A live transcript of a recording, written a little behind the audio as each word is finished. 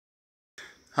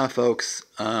Hi folks,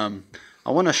 I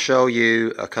want to show you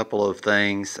a couple of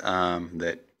things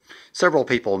that several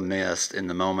people missed in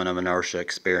the moment of inertia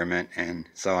experiment, and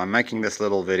so I'm making this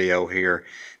little video here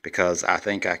because I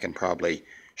think I can probably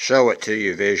show it to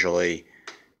you visually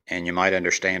and you might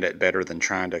understand it better than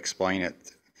trying to explain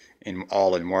it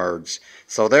all in words.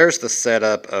 So there's the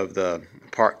setup of the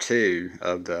part 2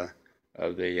 of the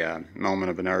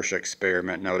moment of inertia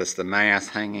experiment. Notice the mass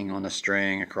hanging on the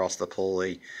string across the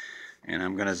pulley. And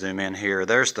I'm going to zoom in here.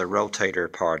 There's the rotator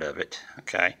part of it.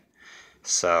 Okay.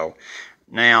 So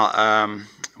now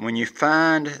when you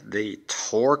find the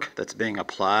torque that's being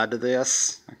applied to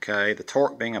this, okay, the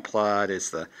torque being applied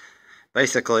is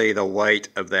basically the weight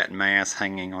of that mass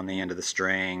hanging on the end of the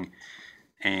string,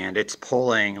 and it's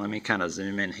pulling, let me kind of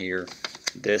zoom in here,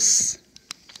 this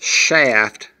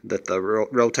shaft that the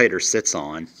rotator sits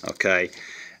on, okay,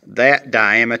 that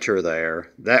diameter there,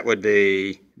 that would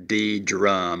be D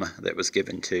drum that was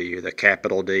given to you, the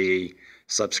capital D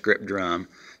subscript drum.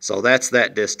 So that's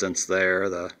that distance there,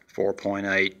 the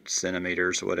 4.8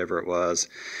 centimeters, whatever it was.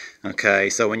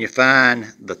 Okay, so when you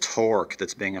find the torque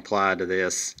that's being applied to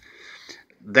this,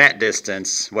 that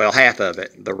distance, well, half of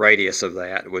it, the radius of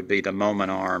that, would be the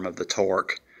moment arm of the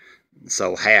torque.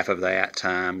 So half of that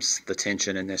times the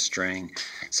tension in this string.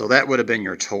 So that would have been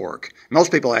your torque.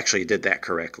 Most people actually did that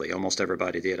correctly. Almost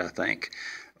everybody did, I think.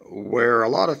 Where a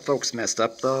lot of folks messed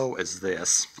up, though, is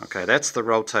this. Okay, that's the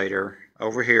rotator.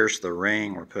 Over here's the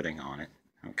ring we're putting on it.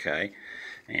 Okay,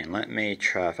 and let me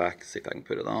try if I can see if I can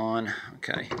put it on.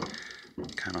 Okay,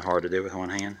 kind of hard to do with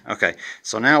one hand. Okay,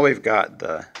 so now we've got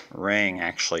the ring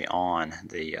actually on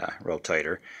the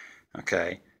rotator.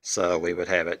 Okay, so we would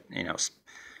have it, you know,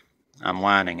 I'm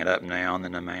winding it up now, and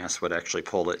then the mass would actually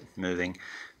pull it moving.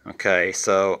 Okay,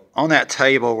 so on that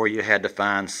table where you had to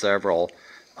find several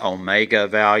omega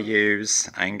values,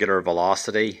 angular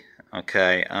velocity,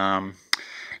 okay,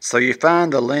 so you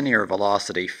find the linear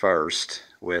velocity first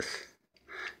with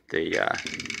the,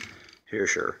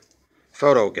 here's your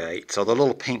photo gate. So the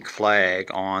little pink flag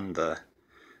on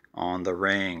the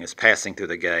ring is passing through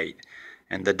the gate.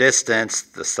 And the distance,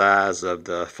 the size of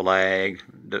the flag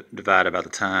divided by the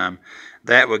time,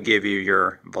 that would give you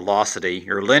your velocity,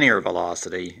 your linear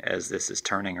velocity as this is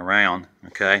turning around,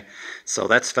 okay? So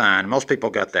that's fine. Most people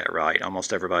got that right.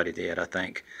 Almost everybody did, I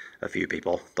think. A few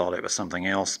people thought it was something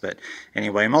else, but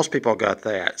anyway, most people got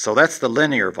that. So that's the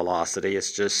linear velocity.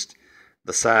 It's just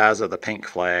the size of the pink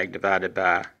flag divided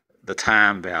by the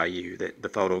time value that the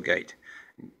photo gate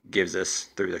gives us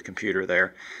through the computer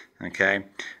there, okay?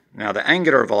 Now the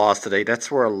angular velocity,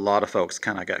 that's where a lot of folks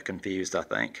kind of got confused, I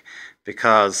think,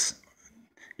 because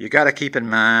you got to keep in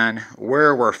mind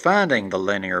where we're finding the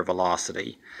linear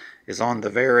velocity is on the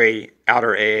very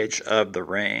outer edge of the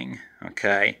ring,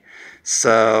 okay?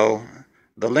 So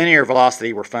the linear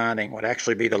velocity we're finding would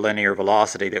actually be the linear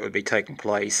velocity that would be taking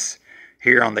place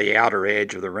here on the outer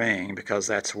edge of the ring, because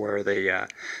that's where the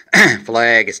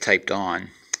flag is taped on.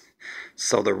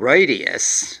 So the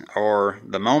radius, or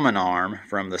the moment arm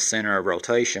from the center of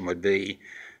rotation, would be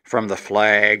from the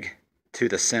flag to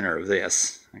the center of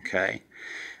this, okay?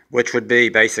 Which would be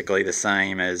basically the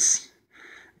same as,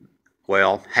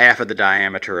 well, half of the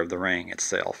diameter of the ring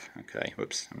itself, okay?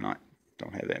 Whoops,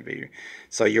 don't have that view.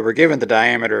 So you were given the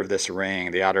diameter of this ring,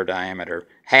 the outer diameter.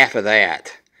 Half of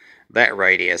that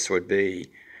radius would be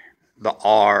the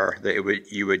R that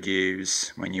you would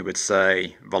use when you would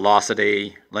say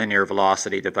velocity, linear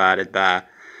velocity divided by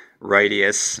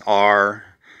radius. R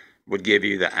would give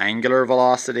you the angular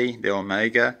velocity, the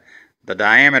omega. The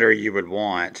diameter you would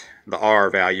want, the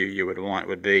R value you would want,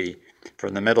 would be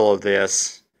from the middle of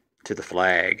this to the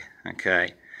flag,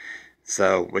 okay?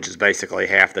 So, which is basically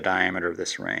half the diameter of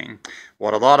this ring.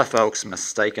 What a lot of folks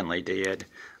mistakenly did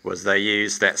was they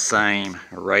used that same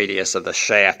radius of the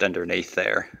shaft underneath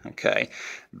there, okay?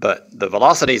 But the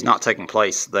velocity is not taking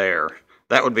place there.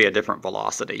 That would be a different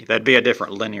velocity. That'd be a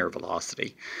different linear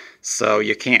velocity. So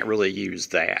you can't really use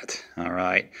that, all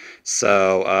right?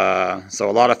 So, so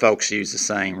a lot of folks use the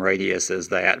same radius as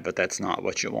that, but that's not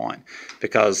what you want,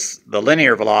 because the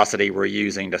linear velocity we're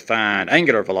using to find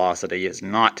angular velocity is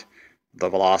not the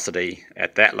velocity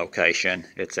at that location.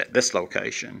 It's at this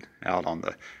location out on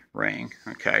the ring,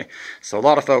 okay? So a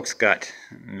lot of folks got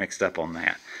mixed up on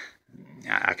that.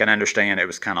 I can understand it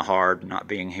was kind of hard not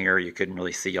being here. You couldn't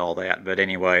really see all that, but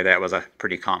anyway, that was a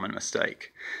pretty common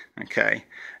mistake, okay?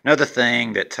 Another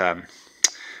thing that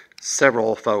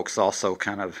several folks also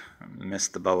kind of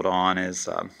missed the boat on is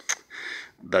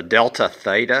the delta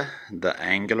theta, the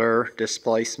angular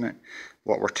displacement.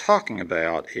 What we're talking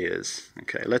about is,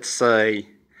 okay, let's say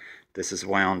this is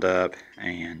wound up,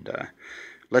 and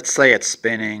let's say it's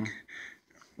spinning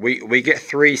we get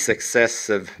three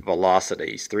successive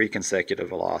velocities, three consecutive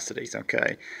velocities,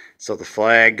 okay? So the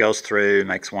flag goes through,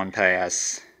 makes one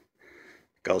pass,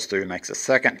 goes through, makes a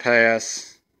second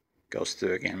pass, goes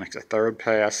through again, makes a third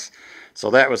pass. So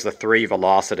that was the three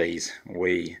velocities,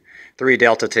 three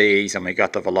delta t's, and we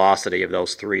got the velocity of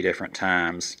those three different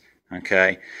times,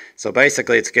 okay? So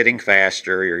basically it's getting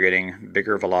faster, you're getting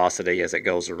bigger velocity as it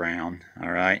goes around,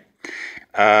 all right?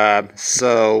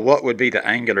 So what would be the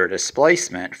angular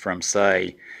displacement from,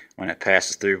 say, when it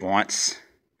passes through once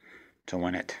to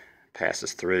when it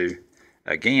passes through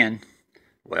again?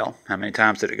 Well, how many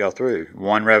times did it go through?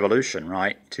 One revolution,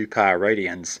 right? 2 pi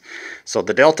radians. So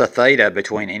the delta theta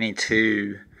between any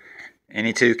two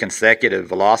consecutive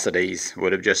velocities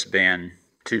would have just been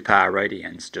 2 pi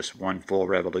radians, just one full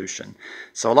revolution.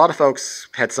 So a lot of folks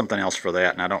had something else for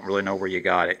that, and I don't really know where you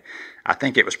got it. I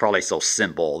think it was probably so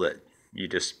simple that you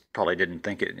just probably didn't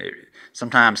think it.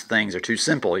 Sometimes things are too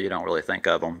simple, you don't really think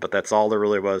of them, but that's all there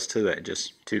really was to it,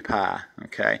 just 2 pi,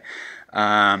 okay?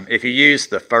 If you used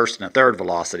the first and the third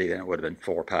velocity, then it would have been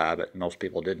 4 pi, but most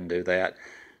people didn't do that.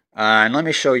 And let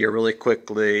me show you really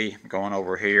quickly, going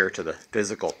over here to the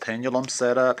physical pendulum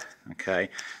setup, okay?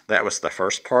 That was the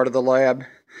first part of the lab,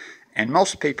 and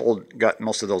most people got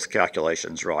most of those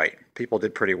calculations right. People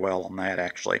did pretty well on that,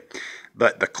 actually.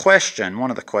 But the question, one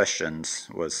of the questions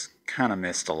was kind of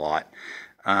missed a lot.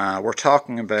 We're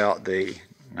talking about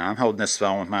now I'm holding this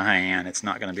phone with my hand. It's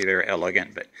not going to be very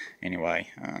elegant, but anyway,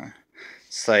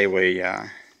 say we,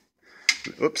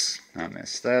 oops, I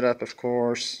messed that up, of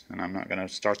course, and I'm not going to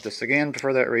start this again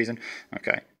for that reason.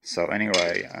 Okay, so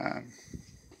anyway,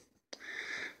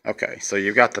 okay, so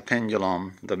you've got the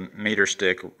pendulum, the meter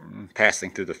stick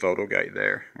passing through the photo gate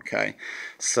there, okay?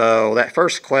 So that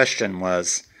first question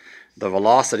was the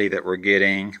velocity that we're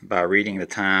getting by reading the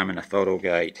time in the photo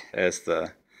gate as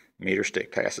the meter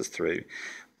stick passes through.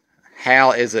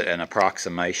 How is it an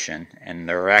approximation? And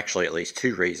there are actually at least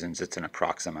two reasons it's an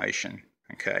approximation,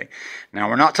 okay? Now,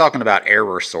 we're not talking about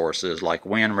error sources like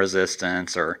wind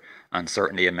resistance or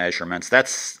uncertainty of measurements.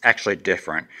 That's actually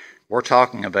different. We're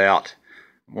talking about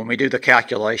when we do the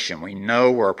calculation, we know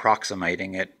we're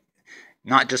approximating it,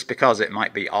 not just because it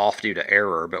might be off due to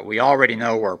error, but we already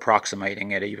know we're approximating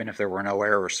it even if there were no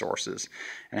error sources.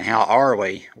 And how are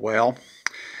we? Well,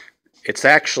 it's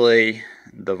actually,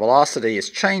 the velocity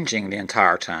is changing the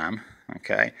entire time,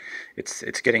 okay?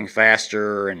 It's getting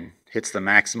faster and hits the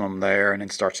maximum there, and then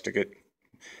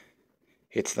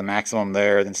hits the maximum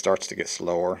there, then starts to get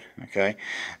slower, okay?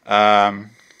 All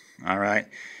right.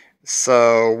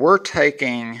 So we're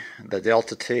taking the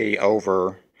delta t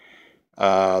over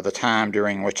the time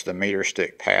during which the meter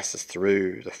stick passes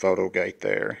through the photo gate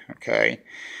there, okay?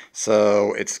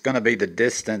 So it's going to be the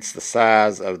distance, the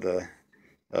size of the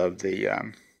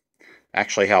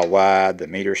actually how wide the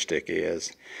meter stick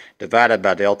is, divided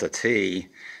by delta t,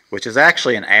 which is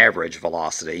actually an average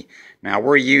velocity. Now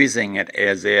we're using it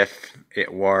as if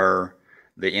it were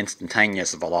the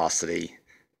instantaneous velocity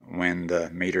when the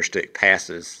meter stick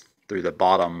passes through the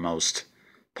bottommost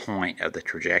point of the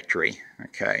trajectory,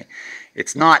 okay?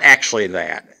 It's not actually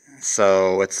that,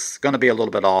 so it's going to be a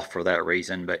little bit off for that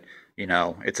reason, but you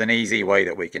know, it's an easy way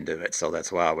that we can do it, so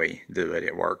that's why we do it.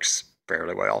 It works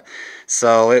fairly well.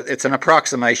 So it's an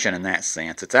approximation in that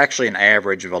sense. It's actually an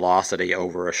average velocity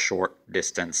over a short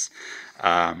distance,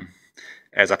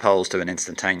 as opposed to an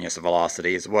instantaneous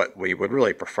velocity is what we would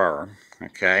really prefer,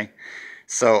 okay?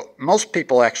 So most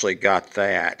people actually got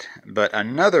that, but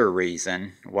another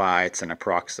reason why it's an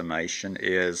approximation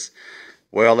is,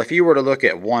 well, if you were to look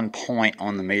at one point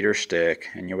on the meter stick,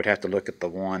 and you would have to look at the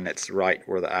one that's right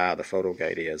where the eye of the photo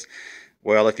gate is,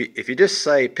 well, if you just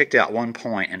say picked out one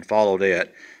point and followed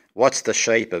it, what's the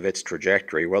shape of its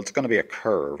trajectory? Well, it's going to be a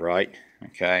curve, right?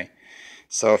 Okay.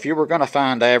 So if you were going to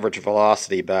find average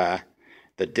velocity by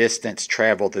the distance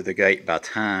traveled through the gate by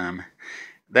time,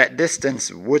 that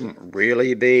distance wouldn't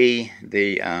really be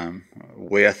the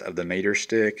width of the meter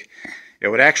stick. It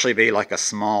would actually be like a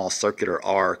small circular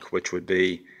arc, which would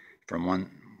be from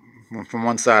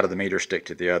one side of the meter stick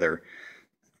to the other,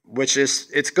 which is,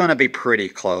 it's going to be pretty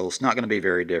close, not going to be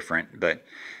very different, but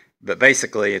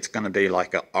basically it's going to be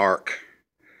like an arc,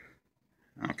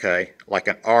 okay, like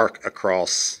an arc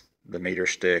across the meter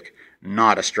stick,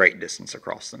 not a straight distance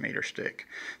across the meter stick.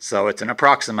 So it's an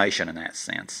approximation in that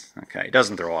sense, okay? It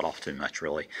doesn't throw it off too much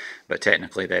really, but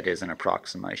technically that is an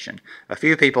approximation. A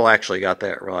few people actually got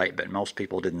that right, but most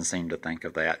people didn't seem to think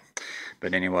of that.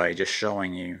 But anyway, just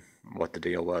showing you what the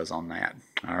deal was on that,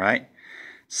 all right?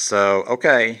 So,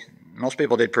 okay, most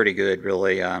people did pretty good,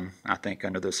 really, I think,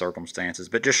 under the circumstances.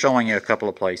 But just showing you a couple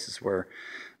of places where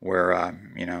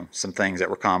you know, some things that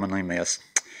were commonly missed.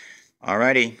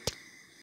 Alrighty.